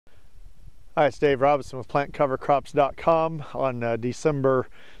Hi, it's Dave Robinson with PlantCoverCrops.com on December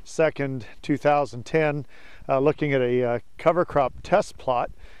 2nd, 2010, looking at a cover crop test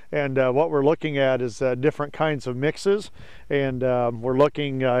plot. And what we're looking at is different kinds of mixes. And we're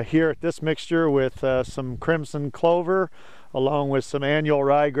looking here at this mixture with some crimson clover, along with some annual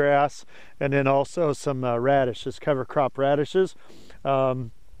ryegrass, and then also some radishes, cover crop radishes.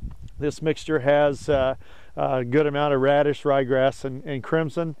 This mixture has a good amount of radish, ryegrass, and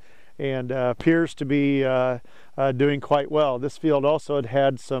crimson, and appears to be doing quite well. This field also had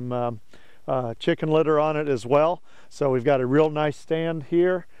had some chicken litter on it as well, so we've got a real nice stand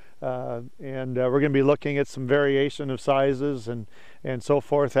here, and we're going to be looking at some variation of sizes and so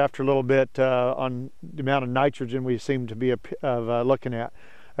forth after a little bit on the amount of nitrogen we seem to be looking at.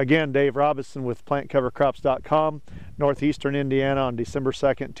 Again, Dave Robinson with PlantCoverCrops.com, northeastern Indiana, on December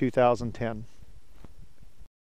 2nd, 2010.